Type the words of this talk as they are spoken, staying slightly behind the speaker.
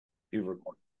be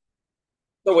recorded.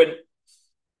 So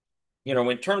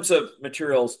in terms of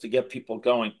materials to get people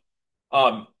going,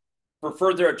 um, for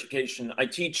further education, I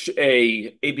teach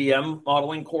a ABM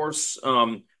modeling course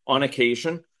on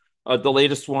occasion. The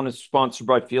latest one is sponsored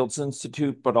by Fields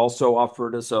Institute, but also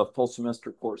offered as a full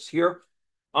semester course here.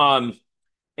 Um,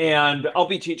 and I'll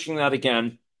be teaching that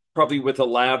again, probably with a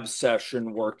lab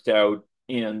session worked out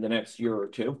in the next year or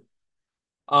two.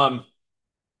 Um,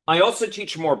 I also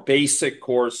teach a more basic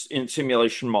course in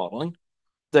simulation modeling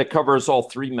that covers all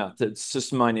three methods: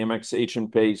 system dynamics,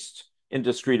 agent-based, and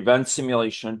discrete event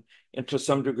simulation, and to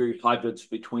some degree hybrids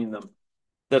between them.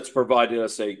 That's provided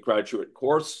as a graduate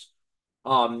course,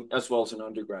 as well as an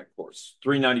undergrad course.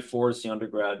 394 is the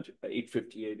undergrad,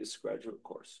 858 is the graduate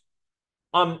course.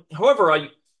 However,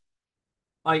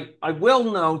 I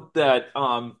will note that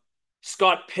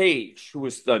Scott Page, who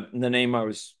was the name I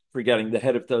was forgetting, the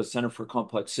head of the Center for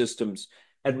Complex Systems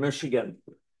at Michigan,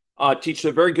 teaches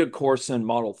a very good course in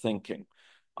model thinking.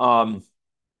 Some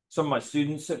of my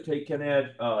students have taken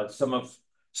it. Some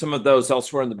of those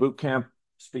elsewhere in the boot camp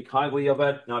speak highly of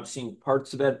it, and I've seen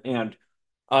parts of it, and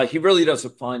he really does a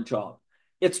fine job.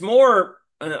 It's more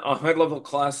a high-level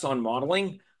class on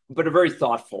modeling, but a very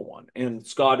thoughtful one. And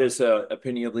Scott is an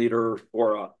opinion leader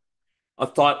or a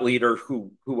thought leader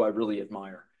who I really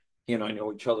admire. He and I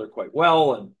know each other quite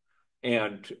well,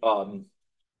 and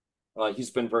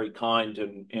he's been very kind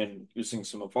in using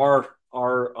some of our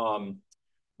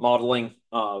modeling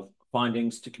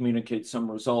findings to communicate some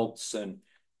results, and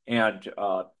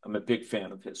I'm a big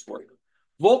fan of his work.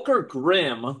 Volker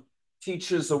Grimm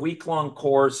teaches a week-long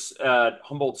course at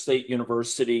Humboldt State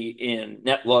University in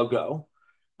NetLogo,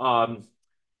 um,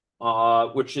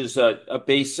 which is a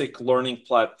basic learning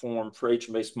platform for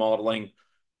agent-based modeling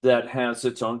that has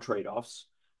its own trade-offs.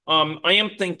 I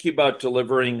am thinking about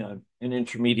delivering an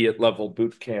intermediate level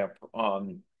boot camp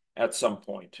at some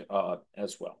point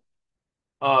as well.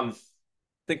 I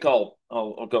think I'll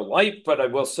go light, but I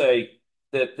will say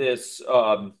that this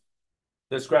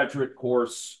graduate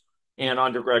course and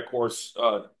undergrad course,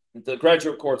 the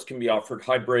graduate course can be offered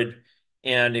hybrid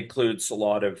and includes a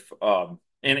lot of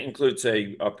and includes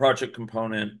a project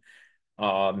component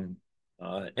um,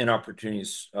 and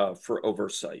opportunities for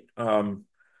oversight.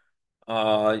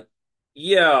 Uh,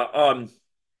 yeah,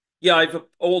 yeah, I have an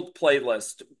old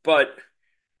playlist, but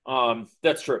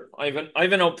that's true. I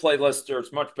have an old playlist.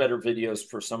 There's much better videos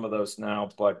for some of those now,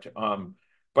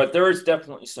 but there is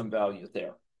definitely some value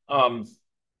there. Um,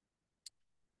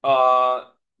 uh,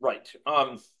 right.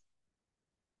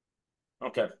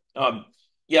 Okay.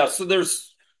 Yeah, so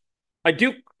I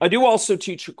do also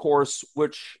teach a course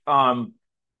which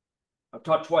I've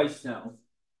taught twice now.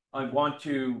 I want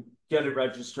to get it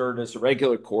registered as a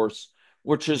regular course,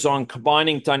 which is on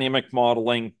combining dynamic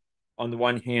modeling on the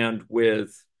one hand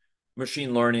with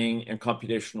machine learning and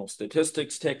computational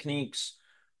statistics techniques.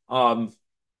 Um,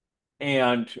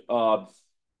 and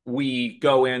we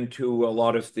go into a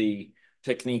lot of the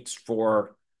techniques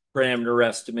for parameter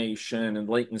estimation and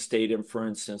latent state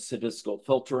inference and statistical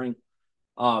filtering.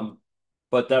 Um,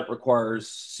 but that requires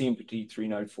CMPT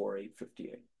 394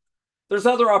 858. There's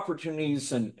other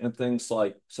opportunities and things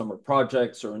like summer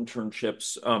projects or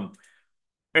internships.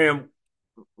 And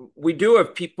we do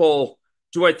have people.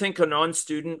 Do I think a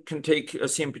non-student can take a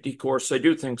CMPT course? I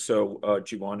do think so,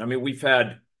 Jiwon. I mean, we've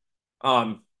had,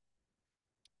 um,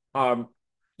 um,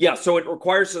 yeah, so it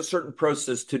requires a certain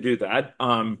process to do that,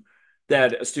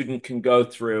 that a student can go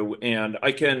through, and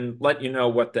I can let you know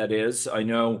what that is. I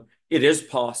know it is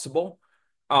possible.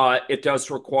 It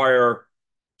does require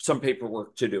some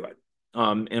paperwork to do it.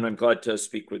 And I'm glad to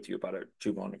speak with you about it,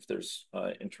 Jiwon, if there's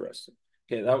interest.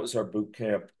 Okay, that was our boot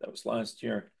camp. That was last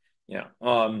year. Yeah.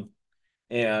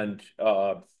 And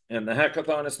the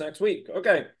hackathon is next week.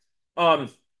 Okay. Um,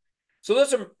 so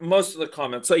those are most of the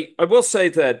comments. I will say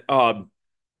that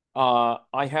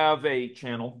I have a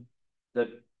channel that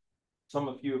some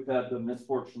of you have had the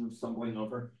misfortune of stumbling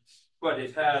over, but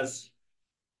it has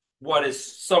what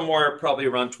is somewhere probably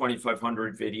around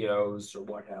 2,500 videos or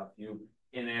what have you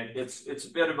in it. It's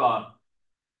a bit of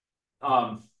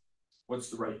a what's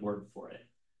the right word for it?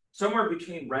 Somewhere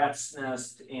between rat's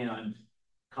nest and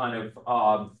kind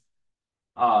of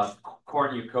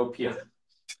cornucopia.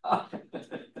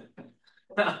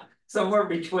 Somewhere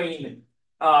between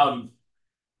um,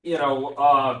 you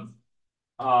know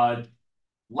uh,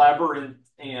 labyrinth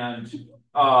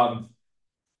um,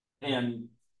 and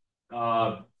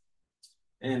uh,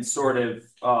 and sort of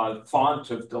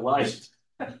font of delight.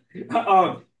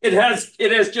 It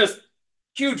has just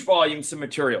huge volumes of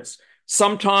materials.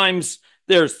 Sometimes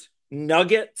there's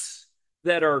nuggets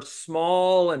that are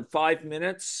small and 5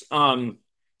 minutes.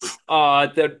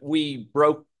 that we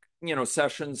broke,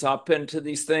 sessions up into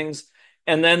these things.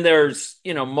 And then there's,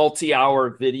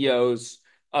 multi-hour videos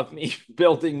of me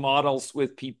building models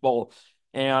with people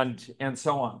and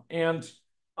so on. And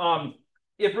um,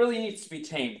 it really needs to be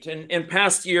tamed. In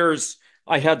past years,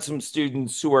 I had some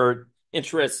students who were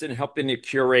interested in helping to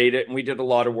curate it, and we did a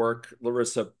lot of work.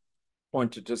 Larissa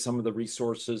pointed to some of the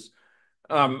resources.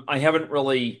 I haven't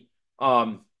really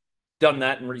done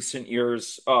that in recent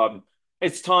years.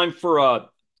 It's time for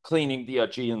cleaning the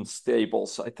Aegean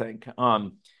stables, I think,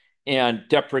 and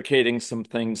deprecating some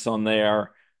things on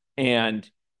there, and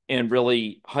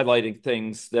really highlighting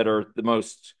things that are the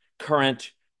most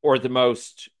current or the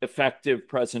most effective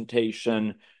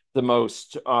presentation, the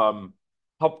most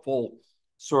helpful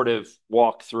sort of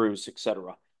walkthroughs,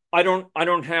 etc. I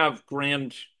don't have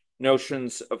grand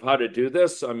notions of how to do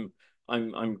this. I'm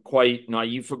quite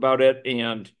naive about it,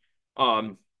 and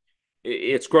um,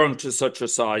 it's grown to such a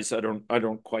size. I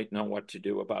don't quite know what to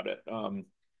do about it.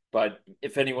 But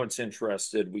if anyone's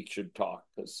interested, we should talk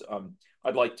because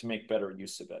I'd like to make better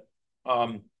use of it.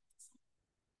 Um,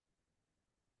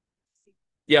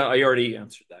 yeah, I already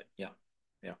answered that. Yeah,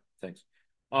 yeah, thanks.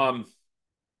 Um,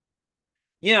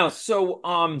 yeah, so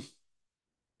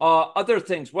other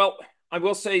things. Well, I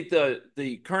will say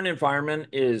the current environment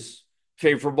is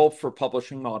favorable for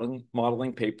publishing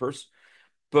modeling papers.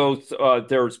 Both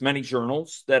there's many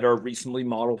journals that are reasonably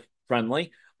model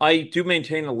friendly. I do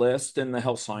maintain a list in the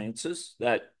health sciences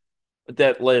that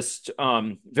list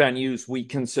venues we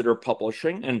consider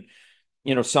publishing, and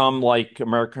some like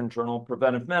American Journal of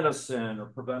Preventive Medicine or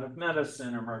Preventive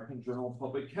Medicine, American Journal of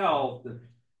Public Health,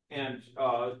 and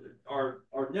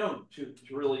are known to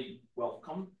really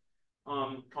welcome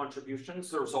contributions.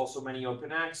 There's also many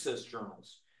open access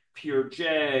journals, Peer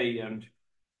and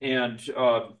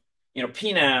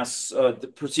PNAS, the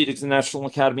Proceedings of the National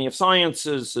Academy of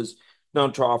Sciences, is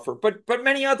known to offer, but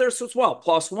many others as well.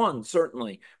 PLOS One,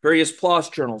 certainly, various PLOS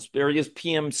journals, various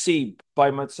PMC,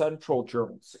 Biomed Central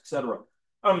journals, etc.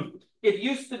 It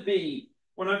used to be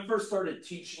when I first started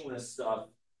teaching this stuff.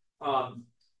 Um,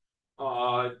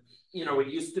 it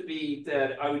used to be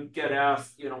that I would get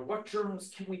asked, what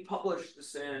journals can we publish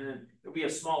this in? And it'd be a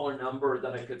smaller number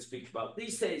that I could speak about.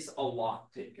 These days, a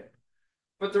lot taken.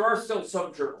 But there are still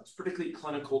some journals, particularly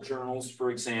clinical journals,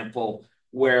 for example,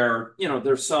 where,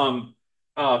 there's some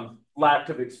lack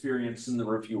of experience in the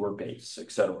reviewer base,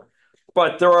 et cetera.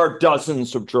 But there are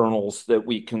dozens of journals that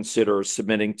we consider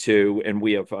submitting to, and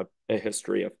we have a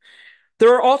history of.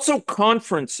 There are also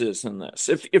conferences in this.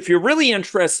 If you're really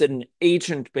interested in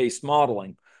agent-based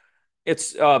modeling,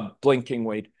 it's blinking,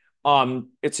 Wade.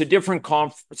 It's a different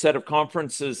set of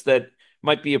conferences that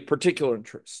might be of particular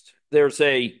interest. There's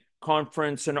a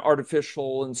conference in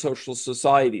artificial and social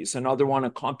societies, another one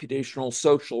in computational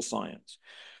social science.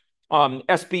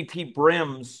 SBP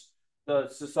BRIMS, the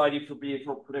Society for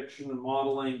Behavioral Prediction and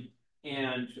Modeling,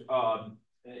 and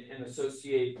an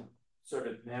associate sort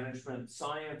of management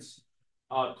science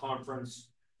conference.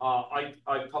 I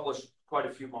published quite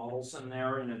a few models in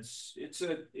there, and it's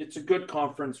a good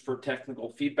conference for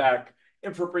technical feedback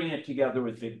and for bringing it together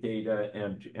with big data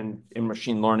and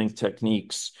machine learning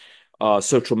techniques,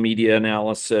 social media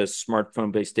analysis,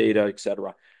 smartphone-based data, et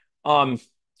cetera.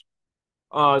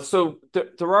 So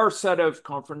there are a set of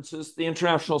conferences. The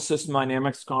International System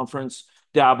Dynamics Conference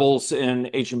dabbles in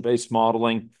agent-based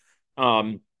modeling,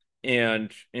 and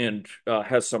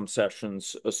has some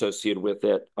sessions associated with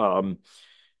it. And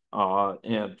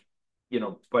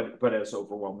but has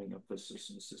overwhelming emphasis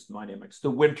in system dynamics. The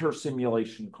Winter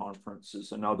Simulation Conference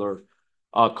is another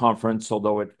conference,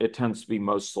 although it tends to be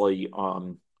mostly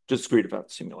discrete event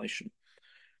simulation.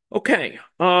 Okay.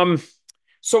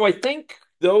 So I think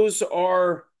those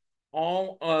are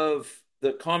all of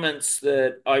the comments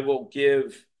that I will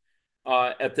give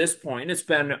at this point. It's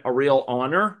been a real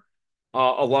honor,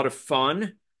 a lot of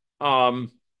fun,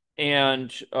 and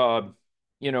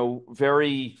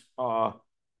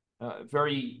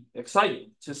very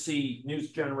exciting to see new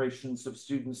generations of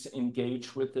students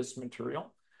engage with this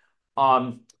material.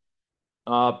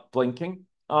 Blinking,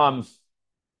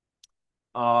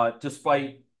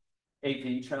 despite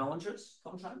AP challenges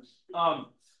sometimes. I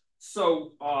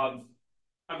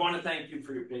want to thank you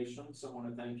for your patience. I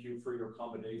want to thank you for your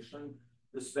accommodation.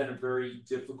 This has been a very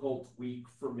difficult week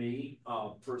for me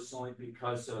personally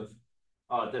because of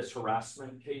this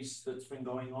harassment case that's been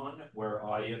going on, where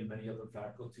I and many other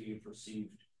faculty have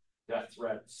received death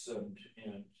threats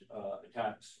and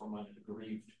attacks from an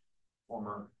aggrieved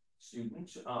former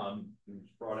student who's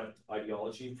brought up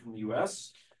ideology from the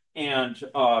U.S. And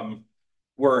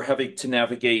we're having to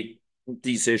navigate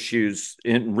these issues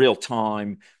in real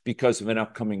time because of an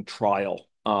upcoming trial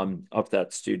of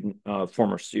that student,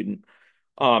 former student.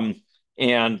 Um,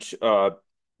 and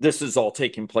this is all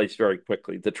taking place very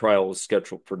quickly. The trial is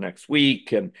scheduled for next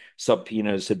week, and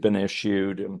subpoenas have been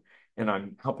issued, and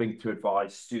I'm helping to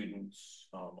advise students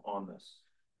on this.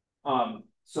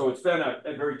 So it's been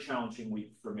a very challenging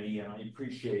week for me, and I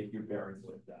appreciate you bearing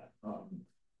with that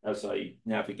as I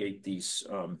navigate these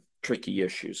tricky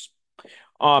issues.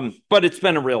 But it's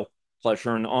been a real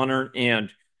pleasure and honor.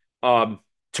 And um,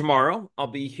 tomorrow I'll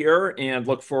be here and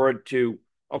look forward to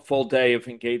a full day of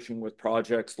engaging with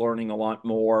projects, learning a lot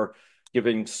more,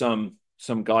 giving some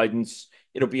guidance.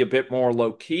 It'll be a bit more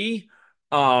low key,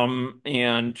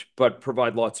 and but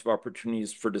provide lots of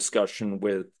opportunities for discussion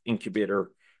with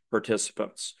incubator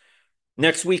participants.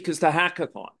 Next week is the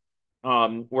hackathon,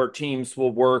 where teams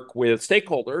will work with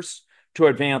stakeholders to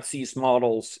advance these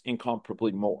models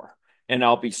incomparably more. And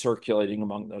I'll be circulating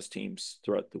among those teams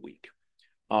throughout the week.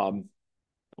 Um,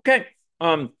 okay.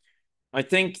 I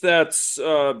think that's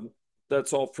all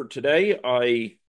for today. I